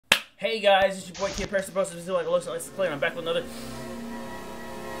Hey guys, it's your boy Kid Person, supposed to do like a look, so let's play, and I'm back with another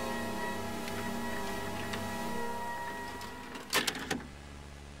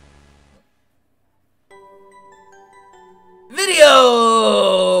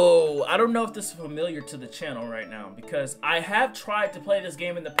video! I don't know if this is familiar to the channel right now, because I have tried to play this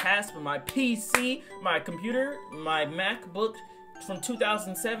game in the past, but my PC, my computer, my MacBook from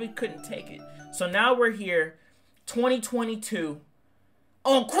 2007 couldn't take it. So now we're here, 2022,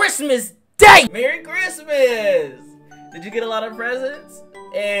 on Christmas Day! Merry Christmas! Did you get a lot of presents?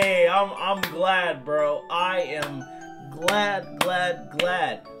 Hey, I'm glad, bro. I am glad.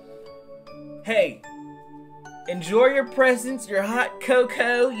 Hey, enjoy your presents, your hot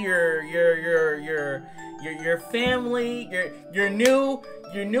cocoa, your family, your new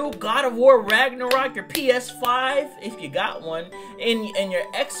God of War Ragnarok, your PS5 if you got one, and your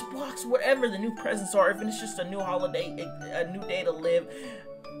Xbox, wherever the new presents are. Even if it's just a new holiday, a new day to live.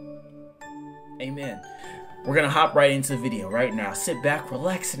 Amen. We're gonna hop right into the video right now. Sit back,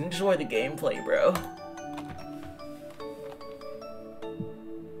 relax, and enjoy the gameplay, bro.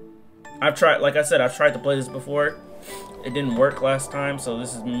 Like I said, I've tried to play this before. It didn't work last time, so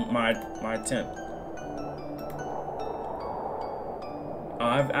this is my attempt.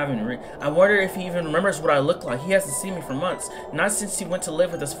 I wonder if he even remembers what I look like. He hasn't seen me for months. Not since he went to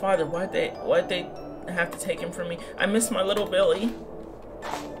live with his father. Why'd they have to take him from me? I miss my little Billy.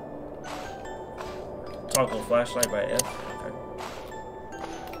 Toggle flashlight by F. Okay.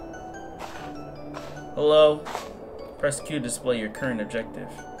 Hello. Press Q to display your current objective.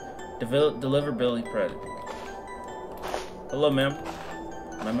 Deliver Billy present. Hello, ma'am.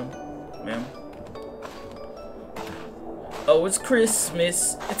 Ma'am. Oh, it's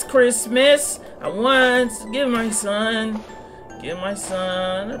Christmas. It's Christmas. I want to give my son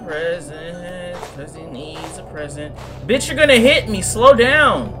a present, because he needs a present. Bitch, you're gonna hit me. Slow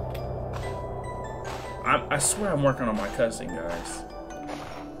down. I swear I'm working on my cussing, guys.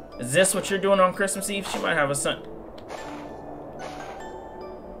 Is this what you're doing on Christmas Eve? She might have a son.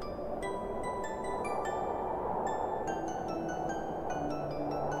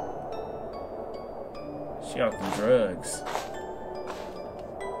 She out them drugs.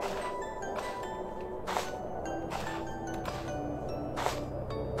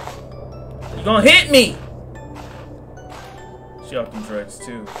 You gonna hit me? She out them drugs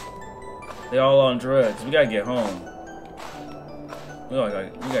too. They all on drugs. We gotta get home. We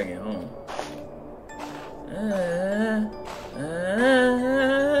gotta get home.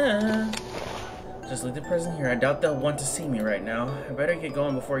 Just leave the present here. I doubt they'll want to see me right now. I better get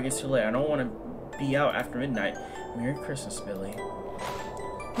going before it gets too late. I don't want to be out after midnight. Merry Christmas, Billy.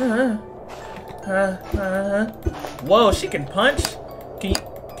 Whoa, she can punch?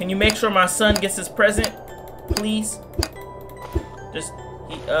 Can you make sure my son gets his present, please?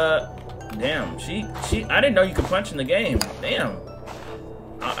 Damn, I didn't know you could punch in the game. Damn.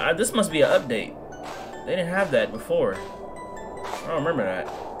 This must be an update. They didn't have that before. I don't remember that.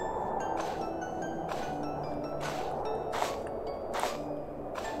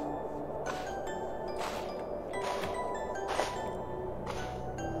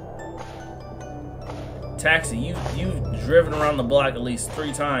 Taxi, you've driven around the block at least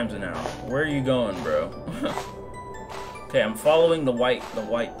 3 times now. Where are you going, bro? Okay, I'm following the white thing.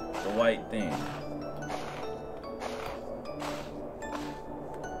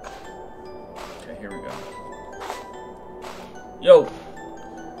 Okay, here we go. Yo,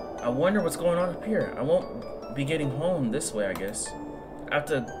 I wonder what's going on up here. I won't be getting home this way, I guess. I have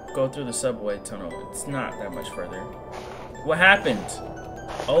to go through the subway tunnel. It's not that much further. What happened?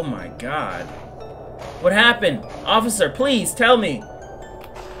 Oh my God. What happened? Officer, please tell me.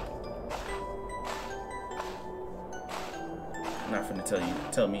 I'm not finna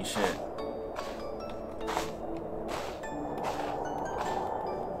tell me shit.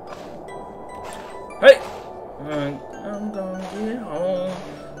 Hey! I'm gonna get home.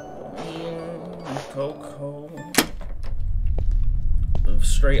 Coco.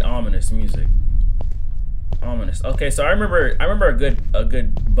 Straight ominous music. Ominous. Okay, so I remember a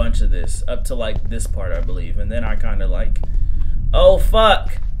good bunch of this up to like this part, I believe, and then I kind of like, oh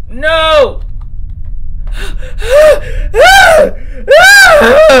fuck, no!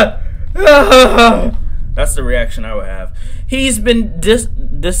 That's the reaction I would have. He's been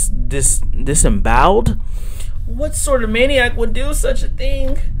disemboweled. What sort of maniac would do such a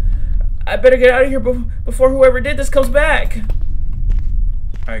thing? I better get out of here before whoever did this comes back.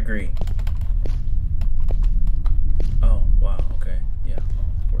 I agree. Oh, wow, okay, yeah.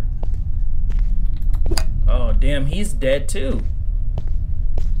 Oh, damn, he's dead too.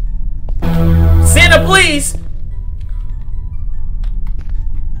 Santa, please!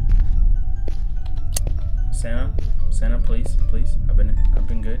 Santa, Santa, please, please. I've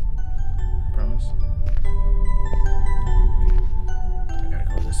been good. I promise. I gotta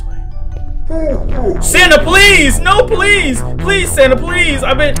go this way. Santa, please! No, please! Please, Santa, please!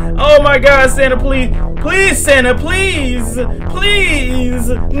 Oh my God, Santa, please! Please, Santa, please! Please!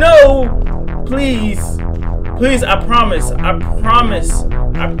 No! Please! Please, I promise. I promise.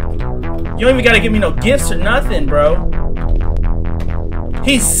 You don't even gotta give me no gifts or nothing, bro.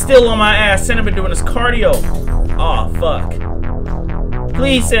 He's still on my ass. Santa been doing his cardio. Aw, fuck.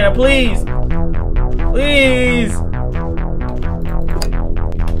 Please, Santa, please! Please!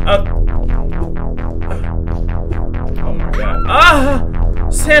 Oh my God. Ah!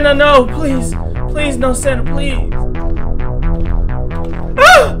 Santa, no, please. Please, no, Santa, please.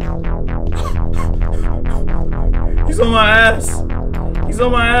 Ah! He's on my ass. He's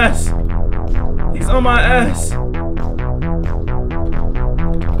on my ass. He's on my ass.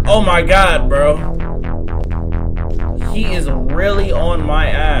 Oh my God, bro. He is really on my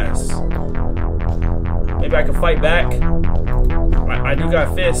ass. Maybe I can fight back. I do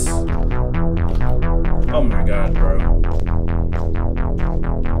got fists. Oh my God, bro.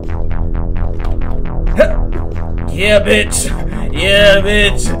 Yeah, bitch. Yeah,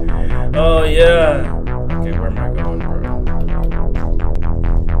 bitch. Oh, yeah. Okay, where am I going, bro?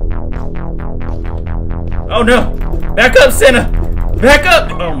 Oh, no. Back up, Santa. Back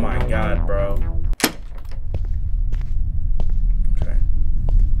up. Oh, my God, bro. Okay.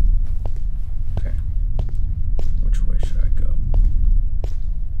 Okay. Which way should I go?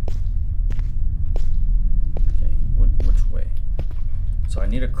 Okay, which way? So I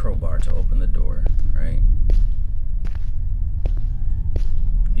need a crowbar to open the door, right?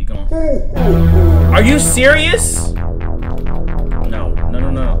 You going? Are you serious? No, no,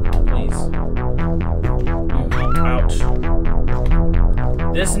 no, no, please. Ouch.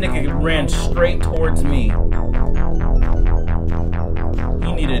 This nigga ran straight towards me.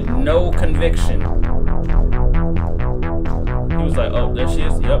 He needed no conviction. He was like, oh, there she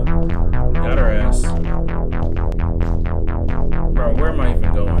is. Yep. Got her ass. Bro, where am I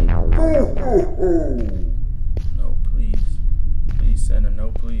even going? No, please. Please, Santa,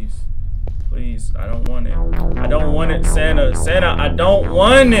 no, please. Please, I don't want it. I don't want it, Santa. Santa, I don't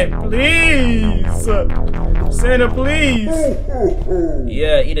want it. Please. Santa, please.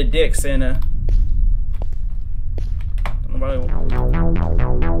 Yeah, eat a dick, Santa. Nobody want them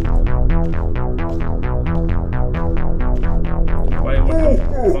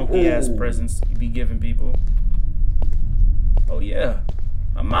funky ass presents you be giving people. Oh yeah,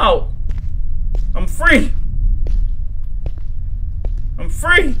 I'm out. I'm free. I'm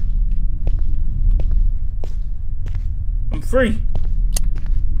free. I'm free.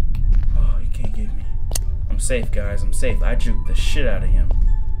 Oh, you can't get me. I'm safe, guys. I'm safe. I juked the shit out of him.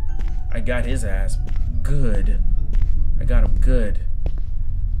 I got his ass good. I got him good.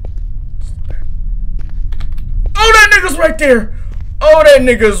 Oh, that nigga's right there. Oh, that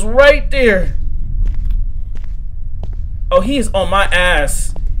nigga's right there. Oh, he is on my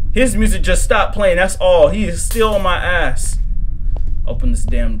ass. His music just stopped playing. That's all. He is still on my ass. Open this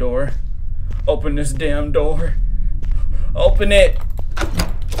damn door. Open this damn door. Open it.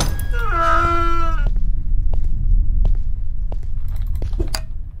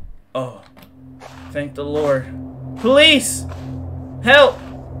 Oh, thank the Lord. Police! Help!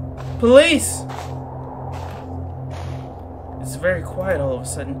 Police! It's very quiet all of a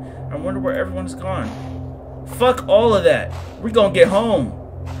sudden. I wonder where everyone's gone. Fuck all of that. We're gonna get home.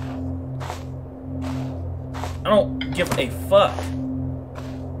 I don't give a fuck.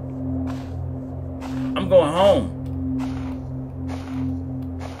 I'm going home.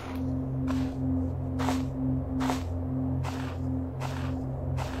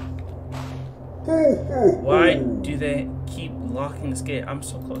 Why do they keep locking this gate? I'm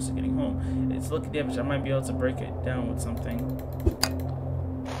so close to getting home. It's looking damaged. I might be able to break it down with something.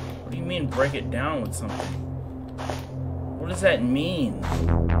 What do you mean break it down with something? What does that mean?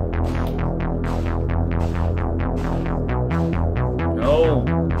 No.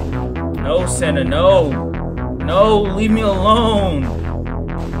 No, Santa, no. No, leave me alone.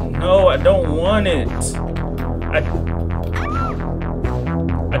 No, I don't want it.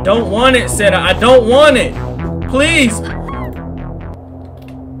 I don't want it, Santa. I don't want it. Please. Are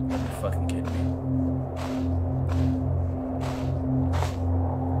you fucking kidding me?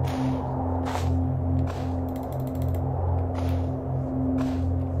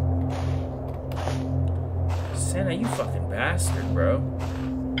 Santa, you fucking bastard, bro.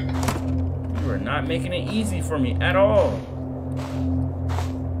 You are not making it easy for me at all.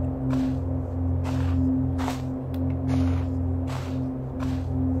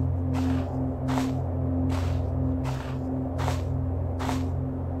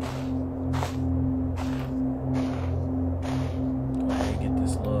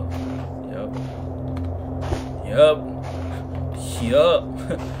 Yup.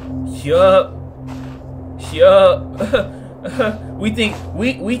 Yup. Yup. we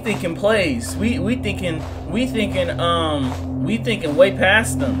thinking plays. We thinking way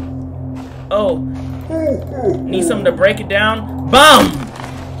past them. Oh, need something to break it down? Bum!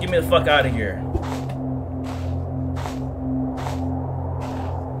 Get me the fuck out of here.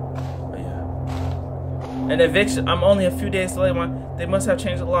 Oh, yeah. An eviction. I'm only a few days late. They must have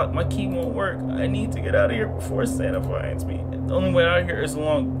changed a lot. My key won't work. I need to get out of here before Santa finds me. The only way out of here is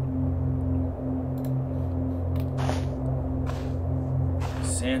along.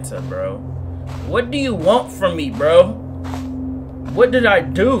 Santa, bro. What do you want from me, bro? What did I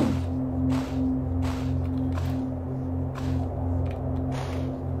do?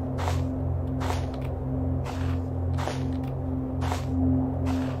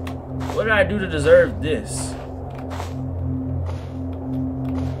 What did I do to deserve this?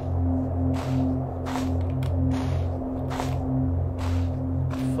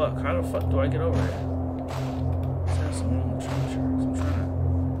 Fuck, how the fuck do I get over there? There's someone on the train tracks. I'm trying to...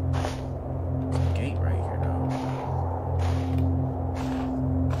 There's a gate right here now.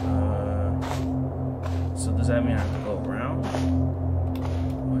 So does that mean I have to go around?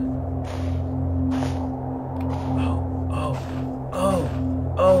 What?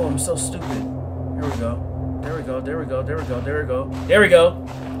 Oh, I'm so stupid. Here we go. There we go, there we go, there we go, there we go. There we go.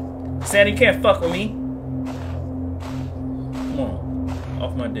 Sandy, you can't fuck with me. Come on.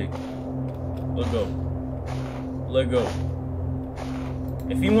 Off my dick. Let go. Let go.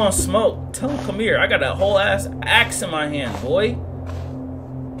 If you want smoke, tell him come here. I got a whole ass axe in my hand, boy.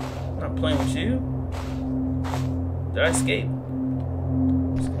 I'm not playing with you. Did I escape?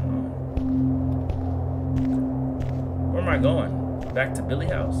 What's going on? Where am I going? Back to Billy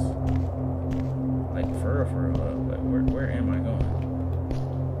house? Like for real, like where am I going?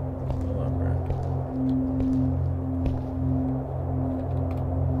 Hold up, bro.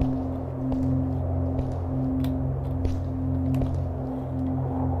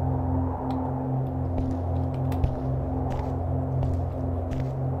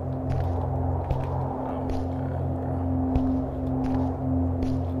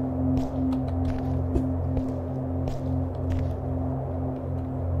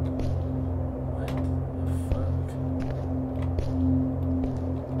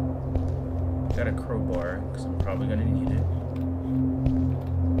 Got a crowbar, because I'm probably going to need it.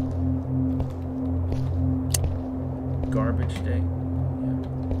 Garbage day.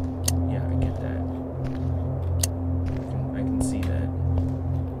 Yeah, I get that. I can see that.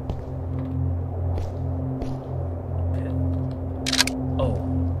 Pit. Oh,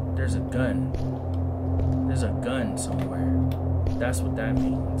 there's a gun. There's a gun somewhere. That's what that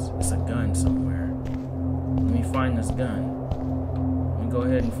means. It's a gun somewhere. Let me find this gun. Let me go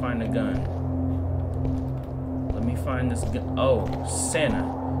ahead and find a gun. Let me find this gun. Oh, Santa.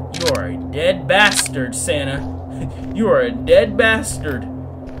 You are a dead bastard, Santa. You are a dead bastard.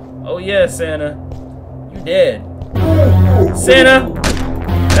 Oh, yeah, Santa. You dead. Santa!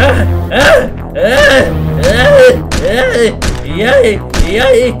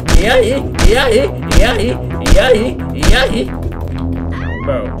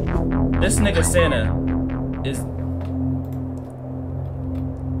 Bro, this nigga Santa is...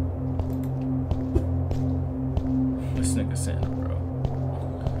 This nigga Santa, bro.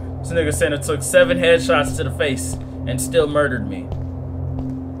 This nigga Santa took 7 headshots to the face and still murdered me.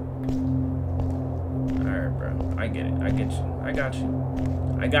 Alright, bro. I get it. I get you. I got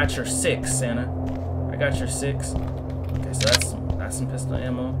you. I got your 6, Santa. I got your 6. Okay, so that's some pistol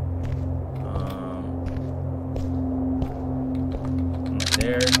ammo. Right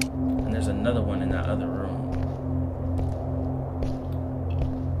there. And there's another one in that other room.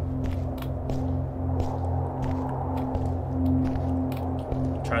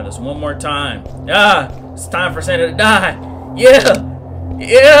 Try this one more time. Ah, it's time for Santa to die. Yeah,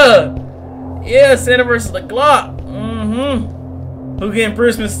 yeah, yeah. Santa versus the Glock. Who getting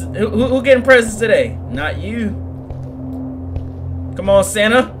Christmas? Who getting presents today? Not you. Come on,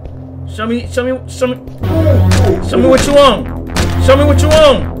 Santa. Show me what you want. Show me what you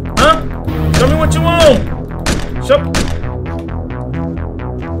want, huh? Show me what you want.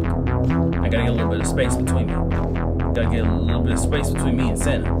 I gotta get a little bit of space between me. Gotta get a little bit of space between me and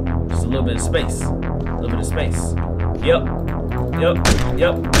Santa. Just a little bit of space. A little bit of space. Yep. Yep.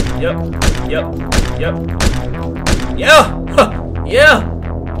 Yep. Yep. Yep. Yep. Yeah. Yeah.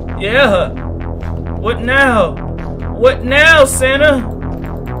 Yeah. What now? What now, Santa?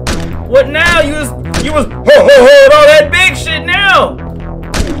 What now? You was all that big shit now.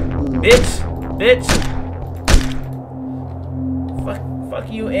 Bitch.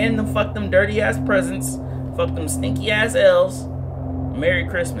 Fuck you and fuck them dirty ass presents. Fuck them stinky ass L's. Merry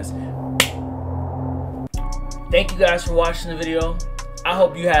Christmas. Thank you guys for watching the video. I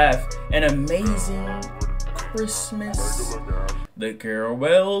hope you have an amazing Christmas. The carol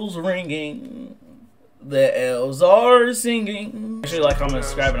bells ringing. The elves are singing. Make sure you like, comment,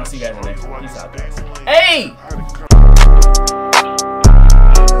 subscribe, and I'll see you guys in the next one. Peace out, guys. Hey!